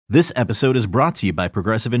This episode is brought to you by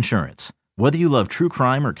Progressive Insurance. Whether you love true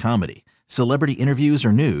crime or comedy, celebrity interviews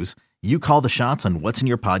or news, you call the shots on what's in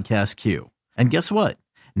your podcast queue. And guess what?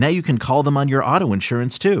 Now you can call them on your auto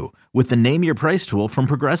insurance too with the Name Your Price tool from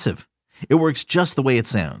Progressive. It works just the way it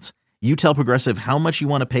sounds. You tell Progressive how much you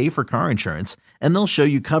want to pay for car insurance, and they'll show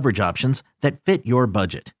you coverage options that fit your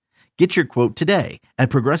budget. Get your quote today at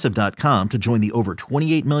Progressive.com to join the over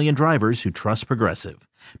 28 million drivers who trust Progressive.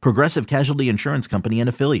 Progressive Casualty Insurance Company and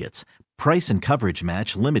Affiliates. Price and coverage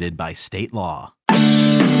match limited by state law.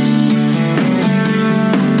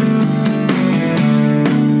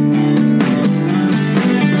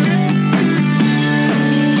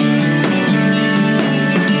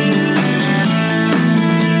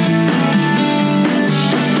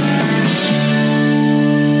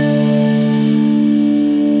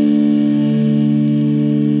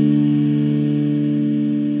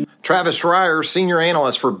 Travis Schreier, senior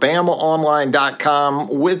analyst for BamaOnline.com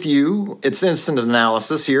with you. It's instant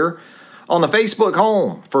analysis here on the Facebook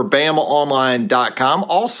home for BamaOnline.com.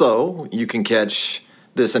 Also, you can catch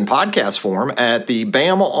this in podcast form at the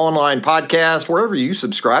Bama Online Podcast. Wherever you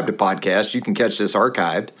subscribe to podcasts, you can catch this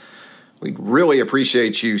archived. We'd really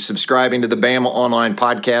appreciate you subscribing to the Bama Online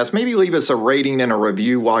Podcast. Maybe leave us a rating and a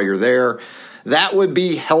review while you're there. That would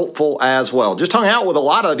be helpful as well. Just hung out with a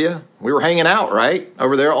lot of you. We were hanging out, right?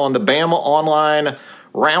 Over there on the Bama Online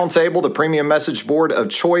Roundtable, the premium message board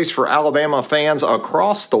of choice for Alabama fans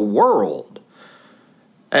across the world.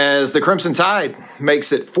 As the Crimson Tide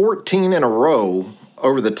makes it 14 in a row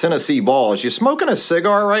over the Tennessee Vols. You smoking a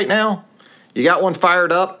cigar right now? You got one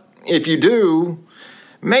fired up? If you do,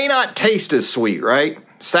 may not taste as sweet, right?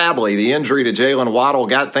 Sadly, the injury to Jalen Waddle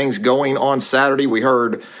got things going on Saturday. We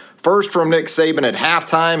heard first from Nick Saban at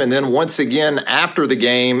halftime, and then once again after the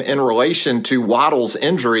game in relation to Waddle's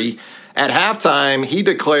injury. At halftime,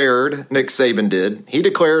 Nick Saban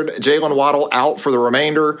declared Jalen Waddle out for the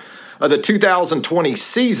remainder of the 2020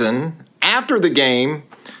 season. After the game,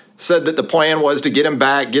 said that the plan was to get him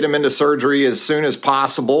back, get him into surgery as soon as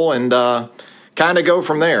possible, and kind of go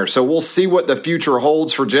from there. So we'll see what the future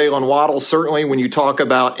holds for Jalen Waddle. Certainly when you talk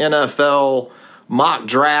about NFL mock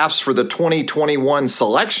drafts for the 2021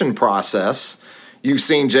 selection process, you've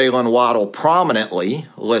seen Jalen Waddle prominently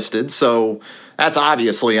listed. So that's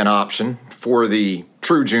obviously an option for the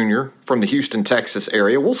true junior from the Houston, Texas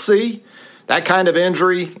area. We'll see. That kind of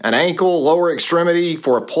injury, an ankle, lower extremity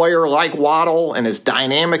for a player like Waddle and as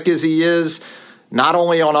dynamic as he is, not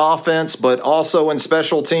only on offense, but also in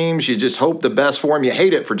special teams, you just hope the best for him. You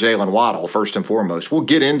hate it for Jalen Waddle, first and foremost. We'll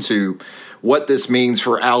get into what this means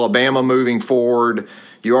for Alabama moving forward.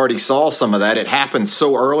 You already saw some of that. It happened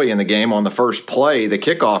so early in the game on the first play, the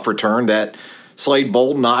kickoff return, that Slade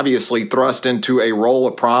Bolden obviously thrust into a role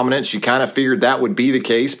of prominence. You kind of figured that would be the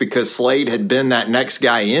case because Slade had been that next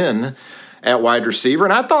guy in at wide receiver.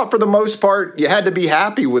 And I thought for the most part, you had to be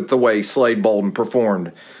happy with the way Slade Bolden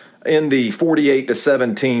performed in the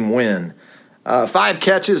 48-17 win. 5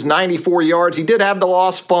 catches, 94 yards. He did have the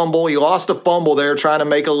lost fumble. He lost a fumble there trying to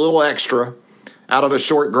make a little extra out of a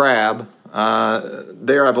short grab.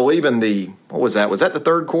 There, I believe in what was that? Was that the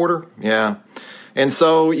third quarter? Yeah. And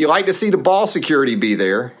so you like to see the ball security be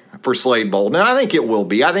there for Slade Bolden. And I think it will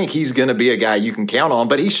be. I think he's going to be a guy you can count on.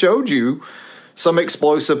 But he showed you some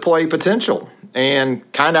explosive play potential.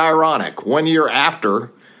 And kind of ironic, 1 year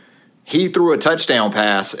after he threw a touchdown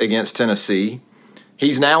pass against Tennessee,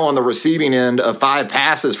 he's now on the receiving end of 5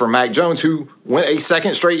 passes from Mac Jones, who went a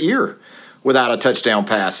second straight year without a touchdown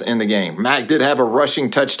pass in the game. Mac did have a rushing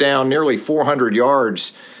touchdown, nearly 400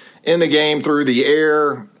 yards in the game through the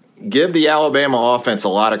air. Give the Alabama offense a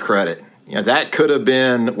lot of credit. You know, that could have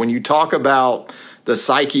been, when you talk about the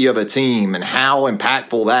psyche of a team and how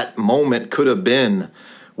impactful that moment could have been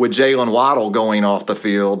with Jalen Waddle going off the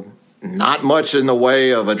field, not much in the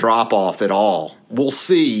way of a drop-off at all. We'll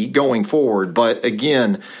see going forward. But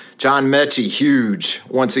again, John Mechie, huge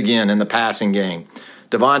once again in the passing game.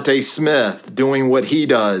 Devontae Smith doing what he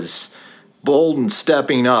does. Bolden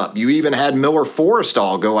stepping up. You even had Miller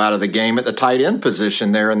Forrestall go out of the game at the tight end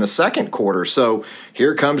position there in the second quarter. So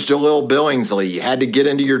here comes Jaleel Billingsley. You had to get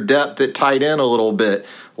into your depth at tight end a little bit.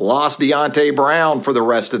 Lost Deonte Brown for the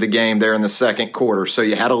rest of the game there in the second quarter. So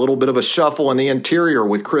you had a little bit of a shuffle in the interior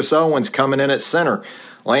with Chris Owens coming in at center.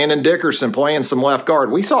 Landon Dickerson playing some left guard.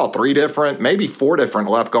 We saw 3 different, maybe 4 different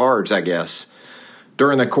left guards, I guess,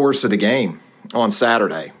 during the course of the game on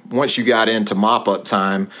Saturday. Once you got into mop-up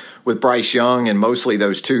time with Bryce Young and mostly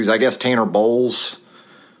those twos. I guess Tanner Bowles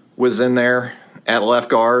was in there at left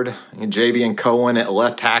guard. And Javian Cohen at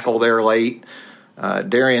left tackle there late.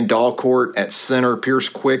 Darian Dalcourt at center. Pierce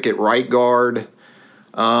Quick at right guard.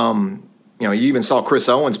 You even saw Chris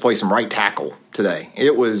Owens play some right tackle today.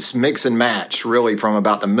 It was mix and match, really, from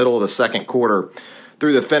about the middle of the second quarter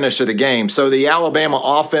through the finish of the game. So the Alabama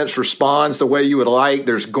offense responds the way you would like.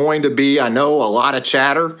 There's going to be, I know, a lot of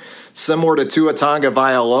chatter, similar to Tua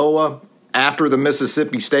Tagovailoa after the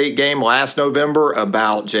Mississippi State game last November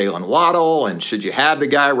about Jalen Waddle and should you have the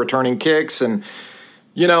guy returning kicks. And,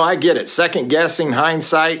 I get it. Second guessing,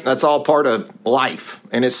 hindsight, that's all part of life.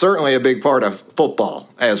 And it's certainly a big part of football,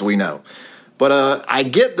 as we know. But I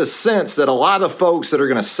get the sense that a lot of the folks that are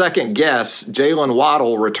going to second guess Jalen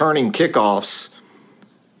Waddle returning kickoffs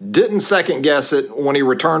didn't second guess it when he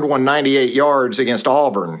returned 198 yards against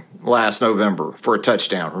Auburn last November for a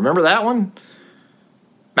touchdown. Remember that one?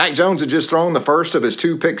 Mac Jones had just thrown the first of his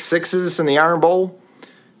 2 pick sixes in the Iron Bowl.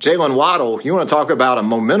 Jalen Waddle, you want to talk about a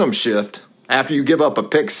momentum shift after you give up a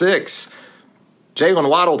pick six. Jalen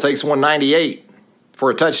Waddle takes 198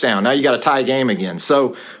 for a touchdown. Now you got a tie game again.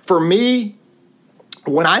 So for me,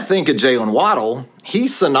 when I think of Jalen Waddle,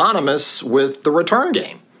 he's synonymous with the return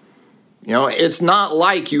game. It's not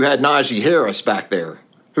like you had Najee Harris back there,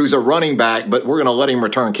 who's a running back, but we're going to let him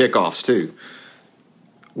return kickoffs too.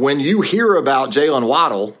 When you hear about Jalen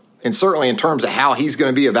Waddle, and certainly in terms of how he's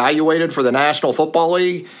going to be evaluated for the National Football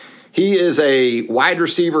League, he is a wide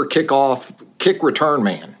receiver kick return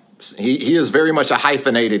man. He is very much a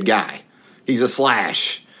hyphenated guy. He's a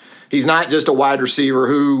slash. He's not just a wide receiver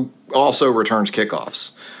who also returns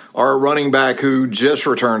kickoffs or a running back who just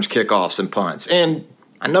returns kickoffs and punts. And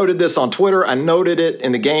I noted this on Twitter. I noted it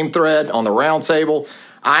in the game thread on the roundtable.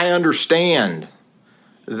 I understand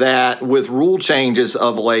that with rule changes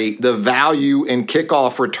of late, the value in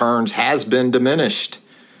kickoff returns has been diminished.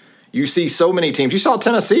 You see so many teams. You saw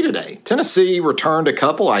Tennessee today. Tennessee returned a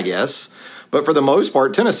couple, I guess. But for the most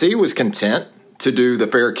part, Tennessee was content to do the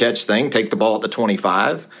fair catch thing, take the ball at the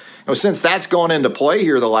 25. Since that's gone into play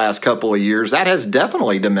here the last couple of years, that has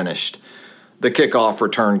definitely diminished the kickoff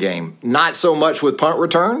return game. Not so much with punt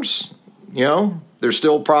returns. There's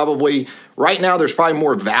still probably, right now, there's probably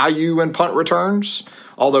more value in punt returns.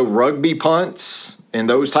 Although rugby punts and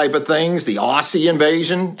those type of things, the Aussie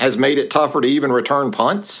invasion has made it tougher to even return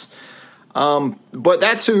punts. But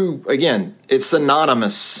that's who, again, it's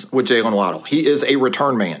synonymous with Jalen Waddle. He is a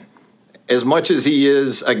return man. As much as he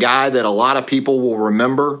is a guy that a lot of people will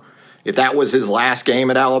remember, if that was his last game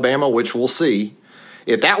at Alabama, which we'll see,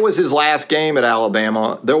 if that was his last game at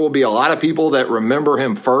Alabama, there will be a lot of people that remember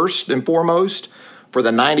him first and foremost for the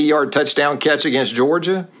 90-yard touchdown catch against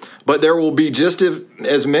Georgia. But there will be just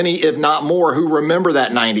as many, if not more, who remember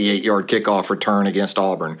that 98-yard kickoff return against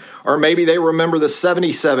Auburn. Or maybe they remember the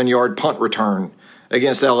 77-yard punt return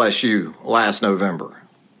against LSU last November.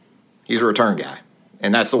 He's a return guy.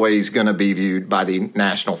 And that's the way he's going to be viewed by the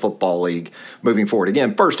National Football League moving forward.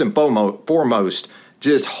 Again, first and foremost,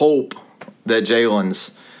 just hope that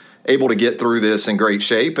Jalen's able to get through this in great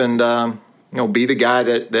shape and be the guy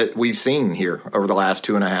that we've seen here over the last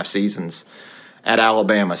 2.5 seasons at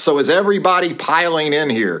Alabama. So is everybody piling in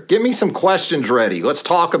here? Get me some questions ready. Let's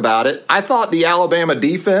talk about it. I thought the Alabama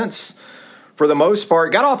defense, for the most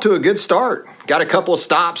part, got off to a good start. Got a couple of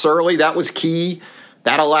stops early. That was key.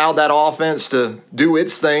 That allowed that offense to do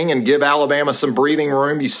its thing and give Alabama some breathing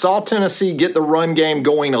room. You saw Tennessee get the run game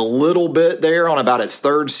going a little bit there on about its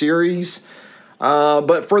third series.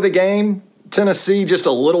 But for the game, Tennessee just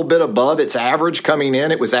a little bit above its average coming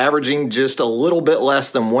in. It was averaging just a little bit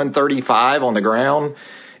less than 135 on the ground.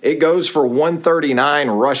 It goes for 139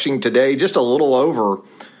 rushing today, just a little over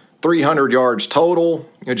 300 yards total.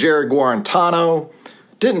 Jared Guarantano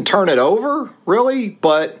didn't turn it over, really,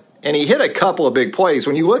 and he hit a couple of big plays.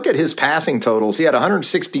 When you look at his passing totals, he had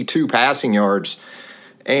 162 passing yards,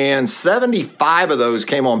 and 75 of those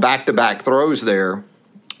came on back-to-back throws there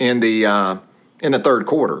in the third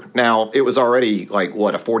quarter. Now, it was already a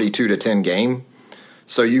 42-10 game,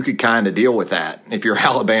 so you could kind of deal with that if you're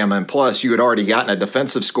Alabama. And plus, you had already gotten a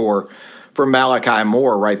defensive score from Malachi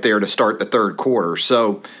Moore right there to start the third quarter.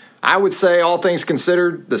 So I would say, all things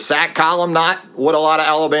considered, the sack column, not what a lot of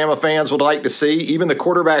Alabama fans would like to see. Even the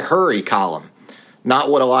quarterback hurry column,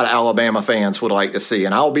 not what a lot of Alabama fans would like to see.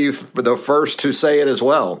 And I'll be the first to say it as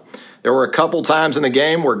well. There were a couple times in the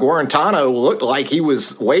game where Guarantano looked like he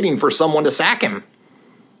was waiting for someone to sack him.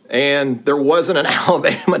 And there wasn't an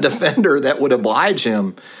Alabama defender that would oblige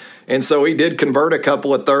him. And so he did convert a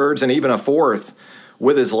couple of thirds and even a fourth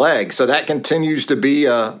with his legs. So that continues to be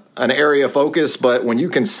an area of focus. But when you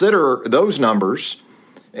consider those numbers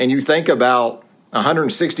and you think about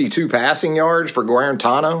 162 passing yards for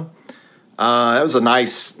Guarantano, that was a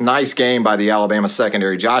nice game by the Alabama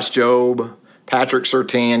secondary. Josh Jobe, Patrick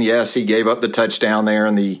Surtain, yes, he gave up the touchdown there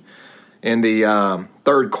in the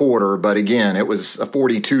third quarter, but again, it was a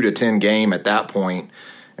 42-10 game at that point.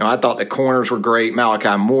 I thought the corners were great.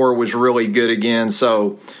 Malachi Moore was really good again.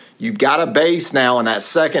 So you've got a base now in that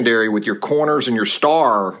secondary with your corners and your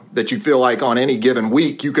star that you feel like on any given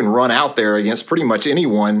week you can run out there against pretty much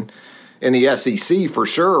anyone in the SEC for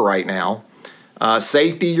sure right now.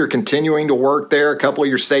 Safety, you're continuing to work there. A couple of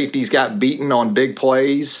your safeties got beaten on big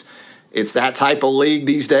plays. It's that type of league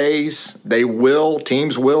these days.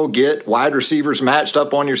 Teams will get wide receivers matched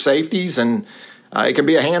up on your safeties, and it can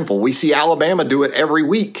be a handful. We see Alabama do it every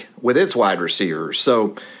week with its wide receivers.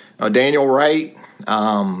 So Daniel Wright,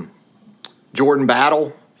 Jordan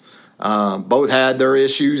Battle, both had their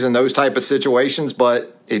issues in those type of situations.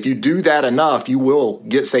 But if you do that enough, you will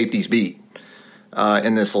get safeties beat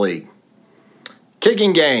in this league.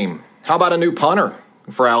 Kicking game. How about a new punter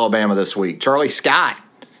for Alabama this week? Charlie Scott.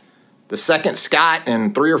 The second Scott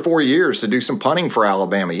in 3 or 4 years to do some punting for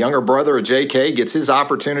Alabama. Younger brother of J.K. gets his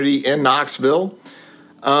opportunity in Knoxville.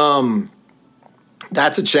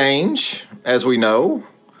 That's a change, as we know,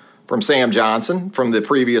 from Sam Johnson from the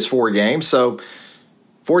previous 4 games. So,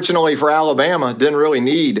 fortunately for Alabama, didn't really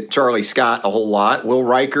need Charlie Scott a whole lot. Will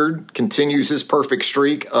Reichard continues his perfect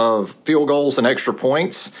streak of field goals and extra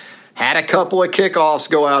points. Had a couple of kickoffs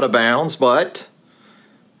go out of bounds, but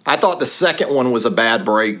I thought the second one was a bad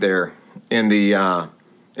break there in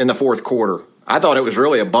the fourth quarter. I thought it was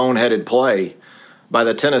really a boneheaded play by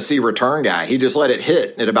the Tennessee return guy. He just let it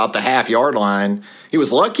hit at about the half-yard line. He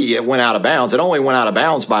was lucky it went out of bounds. It only went out of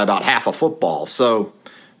bounds by about half a football. So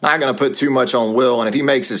not going to put too much on Will. And if he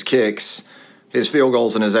makes his kicks, his field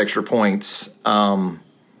goals and his extra points,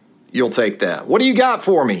 you'll take that. What do you got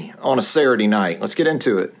for me on a Saturday night? Let's get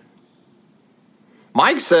into it.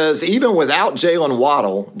 Mike says, even without Jalen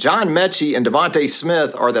Waddle, John Mechie and Devontae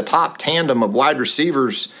Smith are the top tandem of wide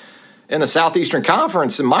receivers in the Southeastern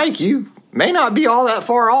Conference. And, Mike, you may not be all that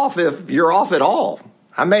far off if you're off at all.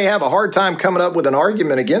 I may have a hard time coming up with an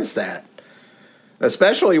argument against that,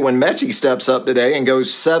 especially when Mechie steps up today and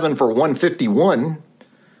goes 7 for 151.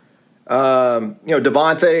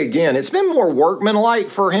 Devontae, again, it's been more workmanlike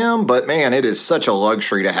for him, but, man, it is such a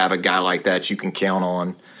luxury to have a guy like that you can count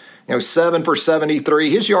on. 7 for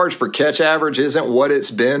 73. His yards per catch average isn't what it's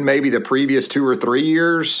been maybe the previous 2 or 3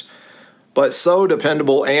 years, but so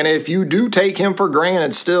dependable. And if you do take him for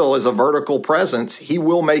granted still as a vertical presence, he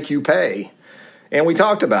will make you pay. And we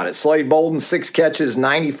talked about it. Slade Bolden, 6 catches,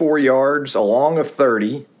 94 yards, a long of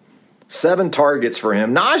 30, 7 targets for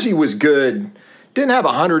him. Najee was good. Didn't have a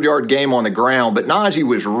 100-yard game on the ground, but Najee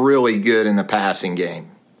was really good in the passing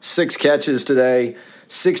game. 6 catches today.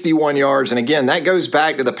 61 yards. And again, that goes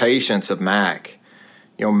back to the patience of Mac.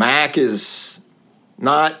 Mac is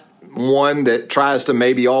not one that tries to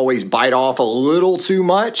maybe always bite off a little too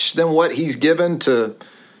much than what he's given to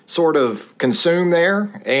sort of consume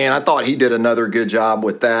there. And I thought he did another good job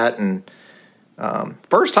with that. And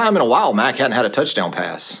first time in a while, Mac hadn't had a touchdown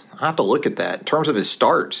pass. I have to look at that in terms of his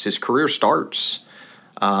starts, his career starts.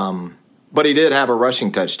 But he did have a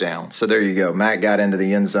rushing touchdown. So there you go. Mac got into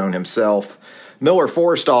the end zone himself. Miller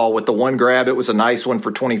Forrestall with the one grab. It was a nice one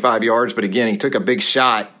for 25 yards, but again, he took a big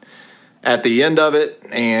shot at the end of it,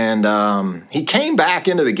 and he came back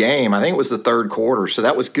into the game. I think it was the third quarter, so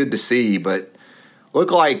that was good to see, but looked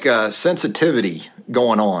like sensitivity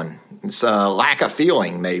going on. It's a lack of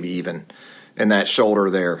feeling maybe even in that shoulder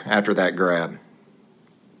there after that grab.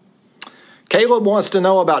 Caleb wants to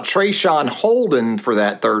know about Trayshawn Holden for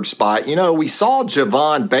that third spot. We saw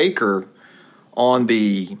Javon Baker on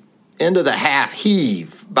the end of the half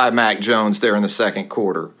heave by Mac Jones there in the second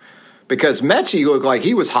quarter because Mechie looked like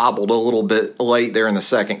he was hobbled a little bit late there in the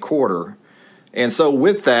second quarter. And so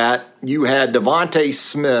with that, you had Devontae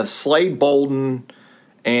Smith, Slade Bolden,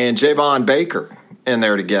 and Javon Baker in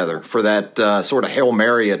there together for that sort of Hail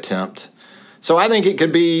Mary attempt. So I think it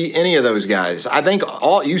could be any of those guys. I think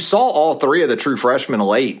you saw all 3 of the true freshmen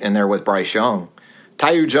late in there with Bryce Young.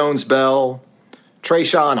 Tyu Jones-Bell,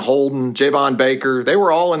 Trayshawn Holden, Javon Baker, they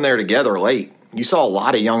were all in there together late. You saw a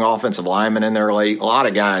lot of young offensive linemen in there late. A lot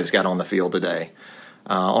of guys got on the field today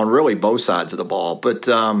on really both sides of the ball. But,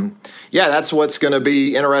 that's what's going to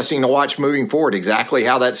be interesting to watch moving forward, exactly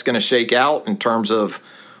how that's going to shake out in terms of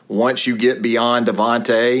once you get beyond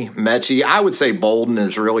Devontae, Mechie. I would say Bolden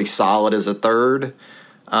is really solid as a third.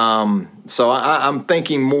 So I'm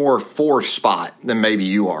thinking more 4th spot than maybe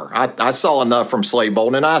you are. I saw enough from Slade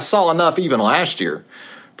Bolden, and I saw enough even last year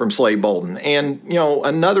from Slade Bolden. And,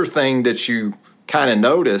 another thing that you kind of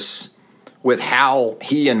notice with how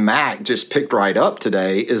he and Mac just picked right up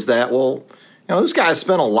today is that, those guys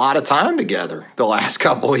spent a lot of time together the last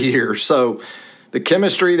couple of years. So the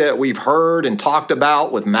chemistry that we've heard and talked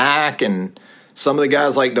about with Mac and some of the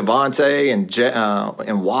guys like Devontae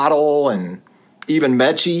and Waddle and even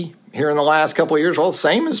Mechie here in the last couple of years. Well, the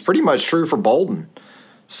same is pretty much true for Bolden.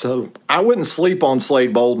 So I wouldn't sleep on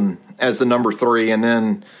Slade Bolden as the number 3, and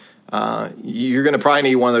then you're going to probably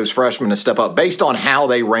need one of those freshmen to step up based on how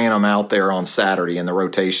they ran them out there on Saturday in the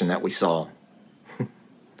rotation that we saw.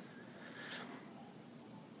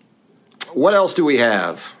 What else do we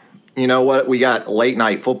have? You know what? We got late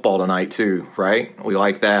night football tonight too, right? We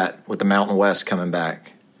like that with the Mountain West coming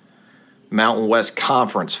back. Mountain West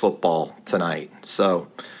Conference football tonight. So,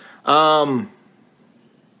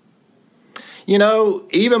 you know,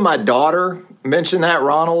 even my daughter mentioned that,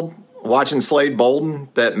 Ronald, watching Slade Bolden,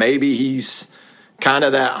 that maybe he's kind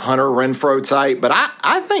of that Hunter Renfrow type. But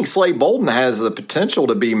I think Slade Bolden has the potential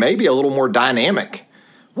to be maybe a little more dynamic.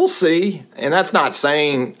 We'll see. And that's not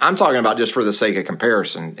saying, I'm talking about just for the sake of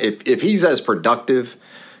comparison. If he's as productive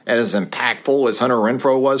and as impactful as Hunter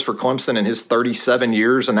Renfrow was for Clemson in his 37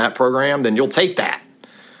 years in that program, then you'll take that.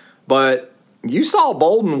 But you saw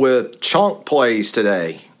Bolden with chunk plays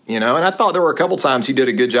today, you know, and I thought there were a couple times he did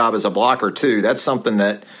a good job as a blocker too. That's something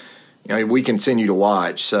that, you know, we continue to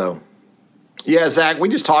watch. So, yeah, Zach, we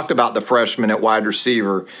just talked about the freshman at wide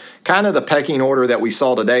receiver. Kind of the pecking order that we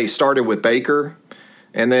saw today started with Baker,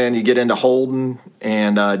 and then you get into Holden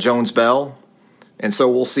and Jones-Bell. And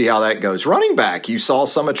so we'll see how that goes. Running back, you saw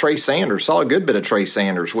some of Trey Sanders, saw a good bit of Trey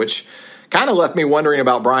Sanders, which kind of left me wondering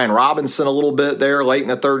about Brian Robinson a little bit there late in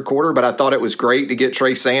the third quarter, but I thought it was great to get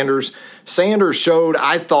Trey Sanders. Sanders showed,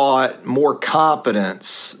 I thought, more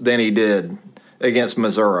confidence than he did against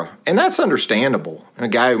Missouri. And that's understandable. A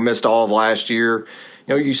guy who missed all of last year.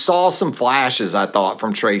 You know, you saw some flashes, I thought,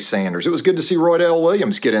 from Trey Sanders. It was good to see Roydell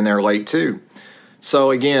Williams get in there late, too.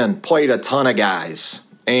 So, again, played a ton of guys.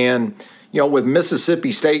 And, you know, with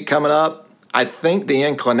Mississippi State coming up, I think the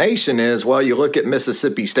inclination is, well, you look at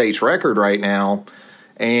Mississippi State's record right now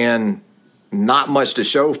and not much to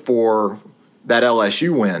show for that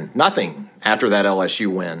LSU win. Nothing after that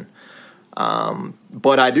LSU win.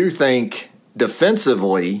 But I do think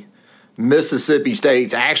defensively, Mississippi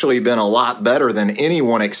State's actually been a lot better than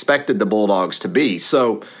anyone expected the Bulldogs to be.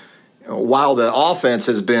 So, while the offense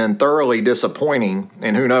has been thoroughly disappointing,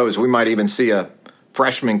 and who knows, we might even see a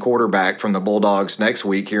freshman quarterback from the Bulldogs next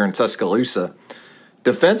week here in Tuscaloosa.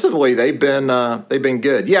 Defensively, they've been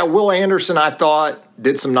good. Yeah, Will Anderson, I thought,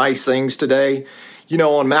 did some nice things today. You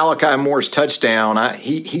know, on Malachi Moore's touchdown,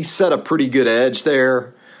 he set a pretty good edge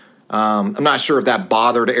there. I'm not sure if that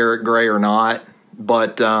bothered Eric Gray or not,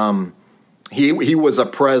 but he was a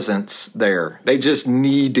presence there. They just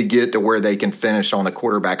need to get to where they can finish on the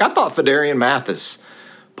quarterback. I thought Fedarian Mathis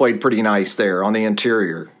played pretty nice there on the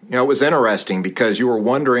interior. You know, it was interesting because you were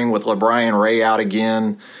wondering with LeBrian Ray out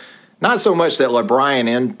again, not so much that LeBrian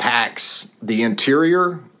impacts the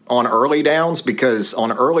interior on early downs, because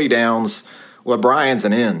on early downs, LeBrian's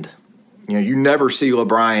an end. You know, you never see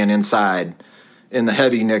LeBrian inside in the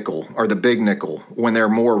heavy nickel or the big nickel when they're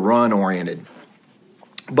more run-oriented.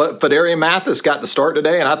 But Fedarian Mathis got the start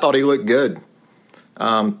today, and I thought he looked good.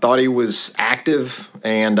 Thought he was active,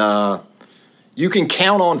 and you can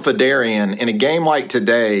count on Fedarian in a game like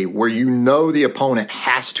today where you know the opponent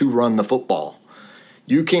has to run the football.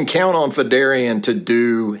 You can count on Fedarian to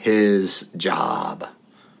do his job,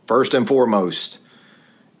 first and foremost.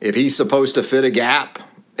 If he's supposed to fit a gap,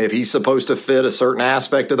 if he's supposed to fit a certain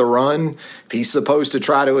aspect of the run, if he's supposed to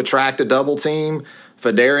try to attract a double team,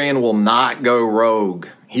 Fedarian will not go rogue.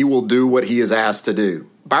 He will do what he is asked to do.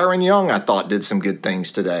 Byron Young, I thought, did some good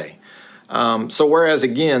things today. So whereas,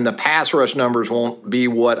 again, the pass rush numbers won't be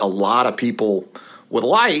what a lot of people would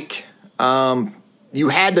like, you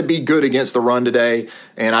had to be good against the run today,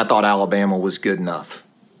 and I thought Alabama was good enough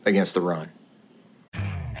against the run.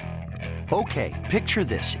 Okay, picture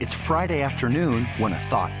this. It's Friday afternoon when a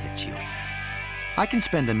thought hits you. I can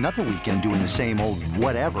spend another weekend doing the same old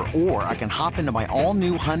whatever, or I can hop into my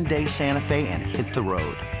all-new Hyundai Santa Fe and hit the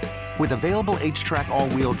road. With available H-Track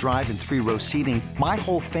all-wheel drive and 3-row seating, my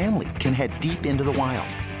whole family can head deep into the wild.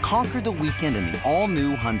 Conquer the weekend in the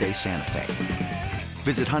all-new Hyundai Santa Fe.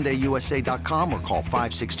 Visit HyundaiUSA.com or call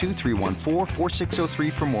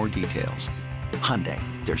 562-314-4603 for more details. Hyundai,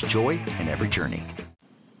 there's joy in every journey.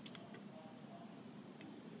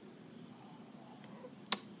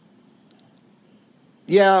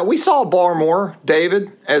 Yeah, we saw Barmore,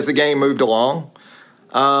 David, as the game moved along.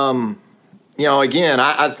 You know, again,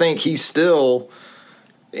 I think he's still,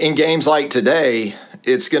 in games like today,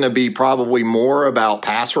 it's going to be probably more about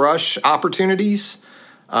pass rush opportunities.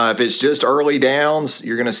 If it's just early downs,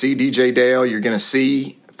 you're going to see DJ Dale, you're going to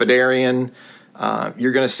see Fedarian,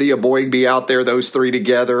 you're going to see Aboigbe out there, those three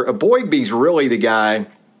together. Aboigbe's really the guy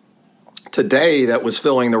today that was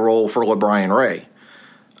filling the role for LeBron Ray.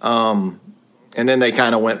 And then they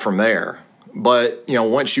kind of went from there. But,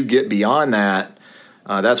 once you get beyond that,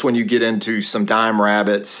 that's when you get into some dime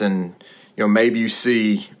rabbits and, maybe you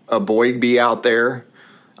see a Boygby out there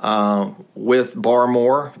with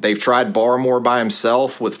Barmore. They've tried Barmore by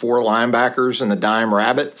himself with 4 linebackers and the dime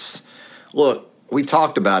rabbits. Look, we've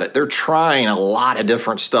talked about it. They're trying a lot of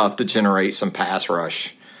different stuff to generate some pass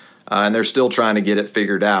rush, and they're still trying to get it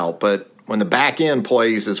figured out. But when the back end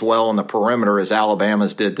plays as well on the perimeter as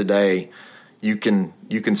Alabama's did today, you can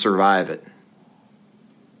survive it.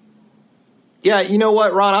 Yeah, you know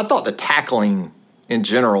what, Ron? I thought the tackling in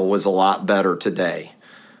general was a lot better today.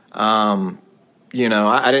 I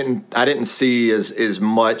didn't see as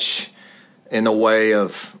much in the way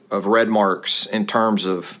of red marks in terms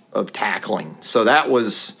of tackling. So that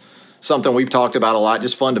was something we've talked about a lot,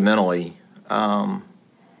 just fundamentally.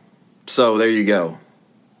 So there you go.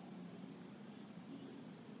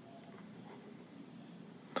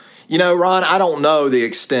 Ron, I don't know the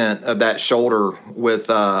extent of that shoulder with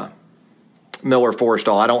Miller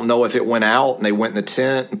Forrestall. I don't know if it went out and they went in the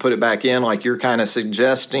tent and put it back in like you're kind of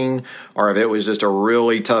suggesting, or if it was just a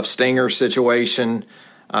really tough stinger situation.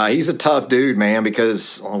 He's a tough dude, man,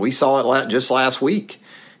 because we saw it just last week.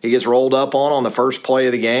 He gets rolled up on the first play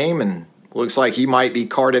of the game and looks like he might be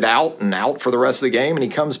carted out for the rest of the game, and he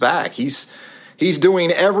comes back. He's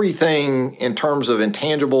doing everything in terms of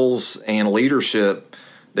intangibles and leadership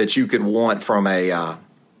that you could want from a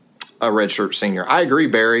redshirt senior. I agree,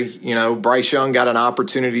 Barry. Bryce Young got an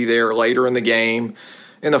opportunity there later in the game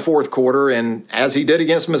in the fourth quarter, and as he did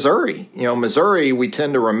against Missouri. Missouri, we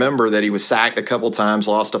tend to remember that he was sacked a couple times,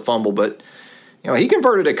 lost a fumble, but he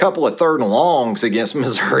converted a couple of 3rd and longs against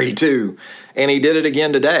Missouri too, and he did it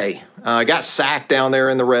again today. Got sacked down there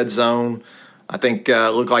in the red zone. I think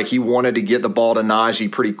it looked like he wanted to get the ball to Najee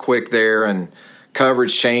pretty quick there, and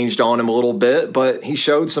coverage changed on him a little bit, but he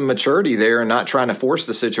showed some maturity there and not trying to force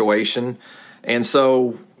the situation. And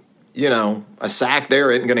so, a sack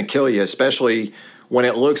there isn't going to kill you, especially when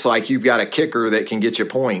it looks like you've got a kicker that can get you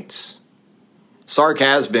points. Sark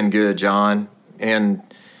has been good, John, and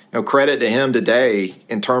credit to him today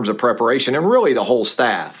in terms of preparation and really the whole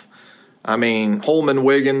staff. I mean, Holman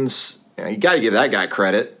Wiggins, you got to give that guy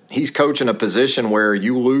credit. He's coaching a position where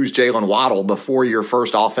you lose Jalen Waddle before your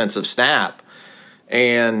first offensive snap.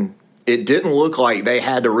 And it didn't look like they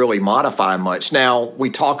had to really modify much. Now, we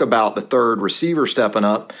talk about the third receiver stepping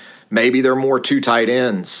up. Maybe they're more 2 tight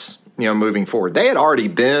ends, moving forward. They had already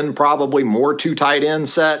been probably more 2 tight end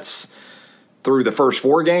sets through the first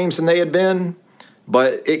 4 games than they had been.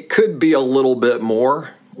 But it could be a little bit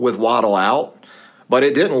more with Waddle out. But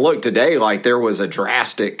it didn't look today like there was a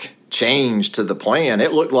drastic change to the plan.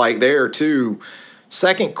 It looked like there, too,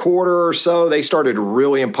 second quarter or so, they started to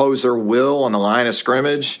really impose their will on the line of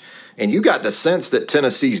scrimmage. And you got the sense that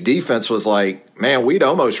Tennessee's defense was like, man, we'd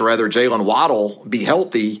almost rather Jalen Waddle be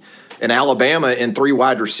healthy in Alabama in 3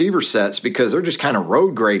 wide receiver sets because they're just kind of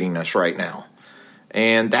road grading us right now.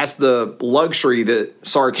 And that's the luxury that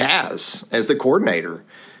Sark has as the coordinator,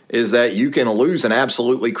 is that you can lose an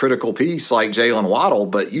absolutely critical piece like Jalen Waddle,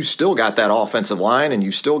 but you still got that offensive line and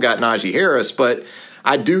you still got Najee Harris. But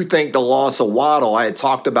I do think the loss of Waddle, I had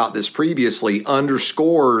talked about this previously,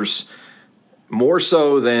 underscores more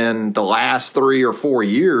so than the last 3 or 4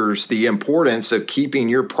 years the importance of keeping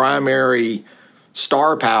your primary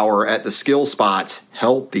star power at the skill spots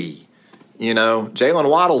healthy. Jalen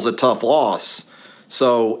Waddle's a tough loss,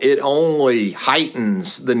 so it only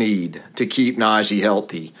heightens the need to keep Najee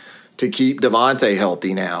healthy, to keep Devontae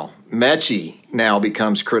healthy now. Mechie now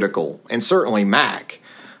becomes critical, and certainly Mack.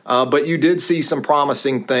 But you did see some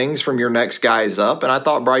promising things from your next guys up, and I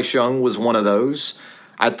thought Bryce Young was one of those.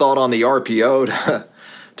 I thought on the RPO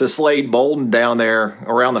to Slade Bolden down there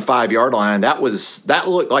around the 5-yard line, that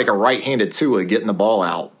looked like a right-handed Tua getting the ball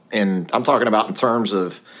out. And I'm talking about in terms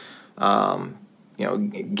of,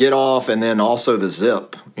 get off and then also the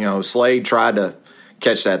zip. Slade tried to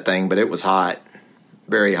catch that thing, but it was hot,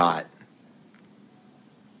 very hot.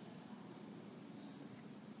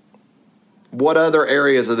 What other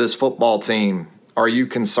areas of this football team are you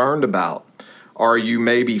concerned about? Are you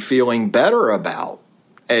maybe feeling better about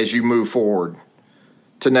as you move forward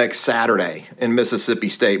to next Saturday in Mississippi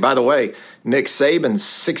State? By the way, Nick Saban's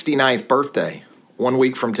 69th birthday, 1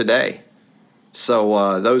 week from today.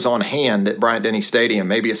 So those on hand at Bryant-Denny Stadium,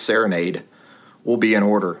 maybe a serenade will be in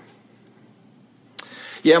order.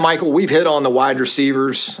 Yeah, Michael, we've hit on the wide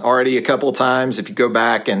receivers already a couple of times. If you go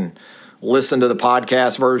back and listen to the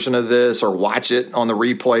podcast version of this or watch it on the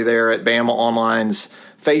replay there at Bama Online's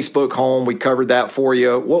Facebook home, we covered that for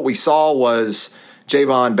you. What we saw was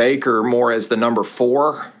Javon Baker more as the number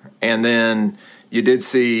 4. And then you did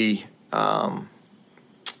see Trayshawn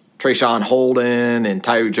Holden and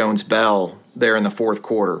Taiwo Jones-Bell there in the fourth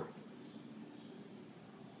quarter.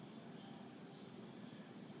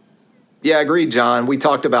 Yeah, agreed, John. We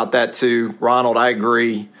talked about that too. Ronald, I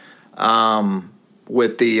agree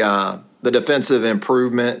with the defensive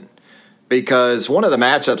improvement, because one of the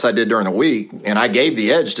matchups I did during the week, and I gave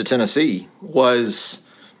the edge to Tennessee, was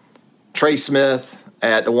Trey Smith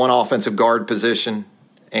at the one offensive guard position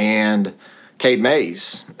and Cade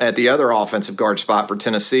Mays at the other offensive guard spot for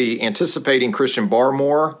Tennessee, anticipating Christian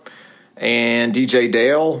Barmore and DJ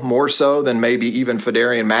Dale more so than maybe even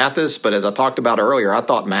Fedarian Mathis. But as I talked about earlier, I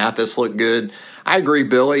thought Mathis looked good. I agree,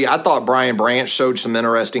 Billy. I thought Brian Branch showed some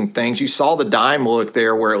interesting things. You saw the dime look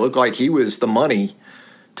there where it looked like he was the money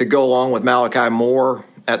to go along with Malachi Moore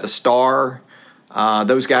at the star.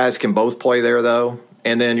 Those guys can both play there, though.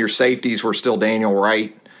 And then your safeties were still Daniel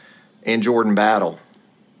Wright and Jordan Battle.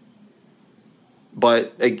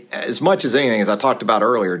 But as much as anything, as I talked about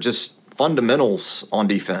earlier, just fundamentals on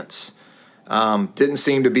defense. Didn't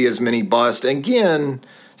seem to be as many busts. Again,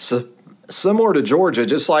 similar to Georgia,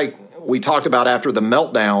 just like we talked about after the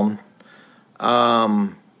meltdown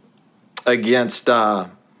against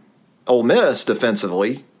Ole Miss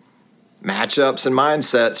defensively, matchups and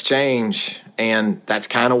mindsets change, and that's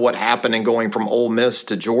kind of what happened in going from Ole Miss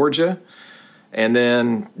to Georgia. And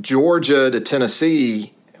then Georgia to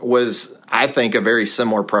Tennessee was, I think, a very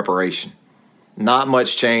similar preparation. Not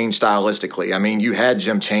much change stylistically. I mean, you had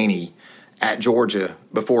Jim Chaney at Georgia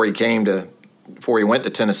before he went to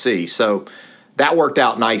Tennessee. So that worked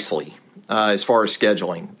out nicely as far as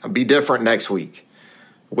scheduling. It'll be different next week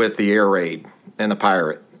with the air raid and the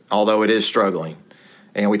Pirate, although it is struggling.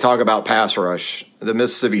 And we talk about pass rush. The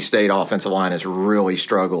Mississippi State offensive line has really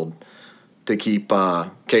struggled to keep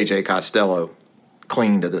KJ Costello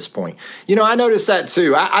clean to this point. You know, I noticed that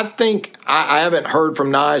too. I think I haven't heard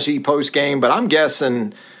from Najee post-game, but I'm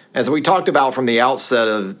guessing, as we talked about from the outset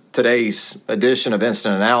of today's edition of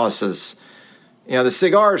Instant Analysis, you know, the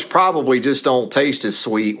cigars probably just don't taste as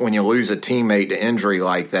sweet when you lose a teammate to injury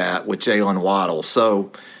like that with Jalen Waddle.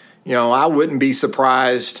 So, you know, I wouldn't be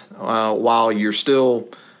surprised while you're still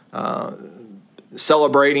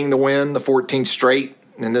celebrating the win, the 14th straight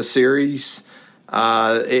in this series.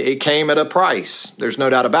 It came at a price. There's no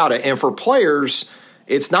doubt about it. And for players,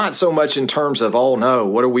 it's not so much in terms of, oh, no,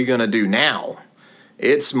 what are we going to do now?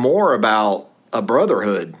 It's more about a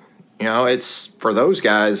brotherhood. You know, it's for those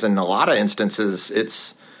guys in a lot of instances,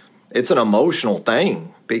 it's an emotional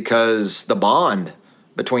thing because the bond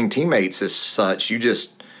between teammates is such.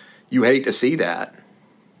 You hate to see that.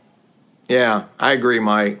 Yeah, I agree,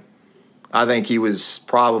 Mike. I think he was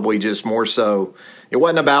probably just more so. It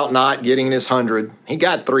wasn't about not getting his 100. He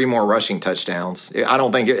got 3 more rushing touchdowns. I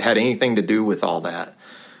don't think it had anything to do with all that.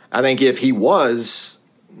 I think if he was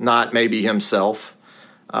not maybe himself,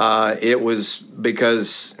 it was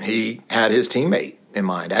because he had his teammate in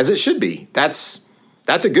mind, as it should be. That's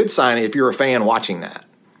a good sign if you're a fan watching that.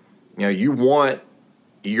 You know, you want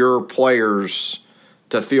your players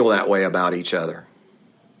to feel that way about each other.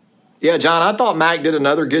 Yeah, John, I thought Mac did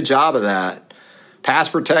another good job of that. Pass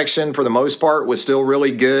protection, for the most part, was still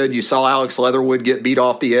really good. You saw Alex Leatherwood get beat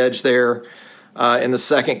off the edge there in the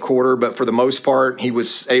second quarter, but for the most part, he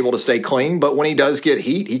was able to stay clean. But when he does get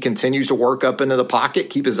heat, he continues to work up into the pocket,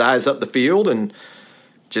 keep his eyes up the field, and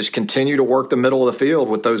just continue to work the middle of the field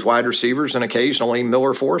with those wide receivers and occasionally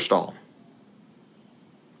Miller Forrestall.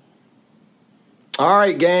 All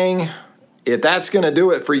right, gang. If that's going to do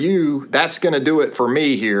it for you, that's going to do it for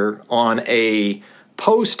me here on a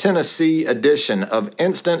post-Tennessee edition of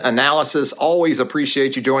Instant Analysis. Always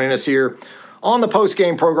appreciate you joining us here on the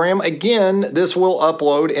post-game program. Again, this will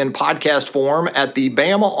upload in podcast form at the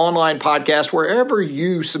Bama Online Podcast. Wherever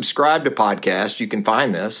you subscribe to podcasts, you can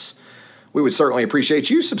find this. We would certainly appreciate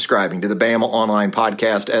you subscribing to the Bama Online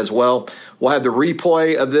Podcast as well. We'll have the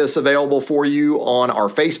replay of this available for you on our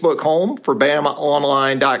Facebook home for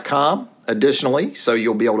BamaOnline.com. Additionally, so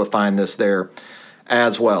you'll be able to find this there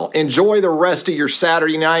as well. Enjoy the rest of your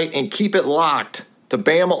Saturday night and keep it locked to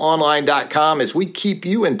BamaOnline.com as we keep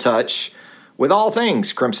you in touch with all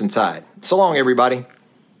things Crimson Tide. So long, everybody.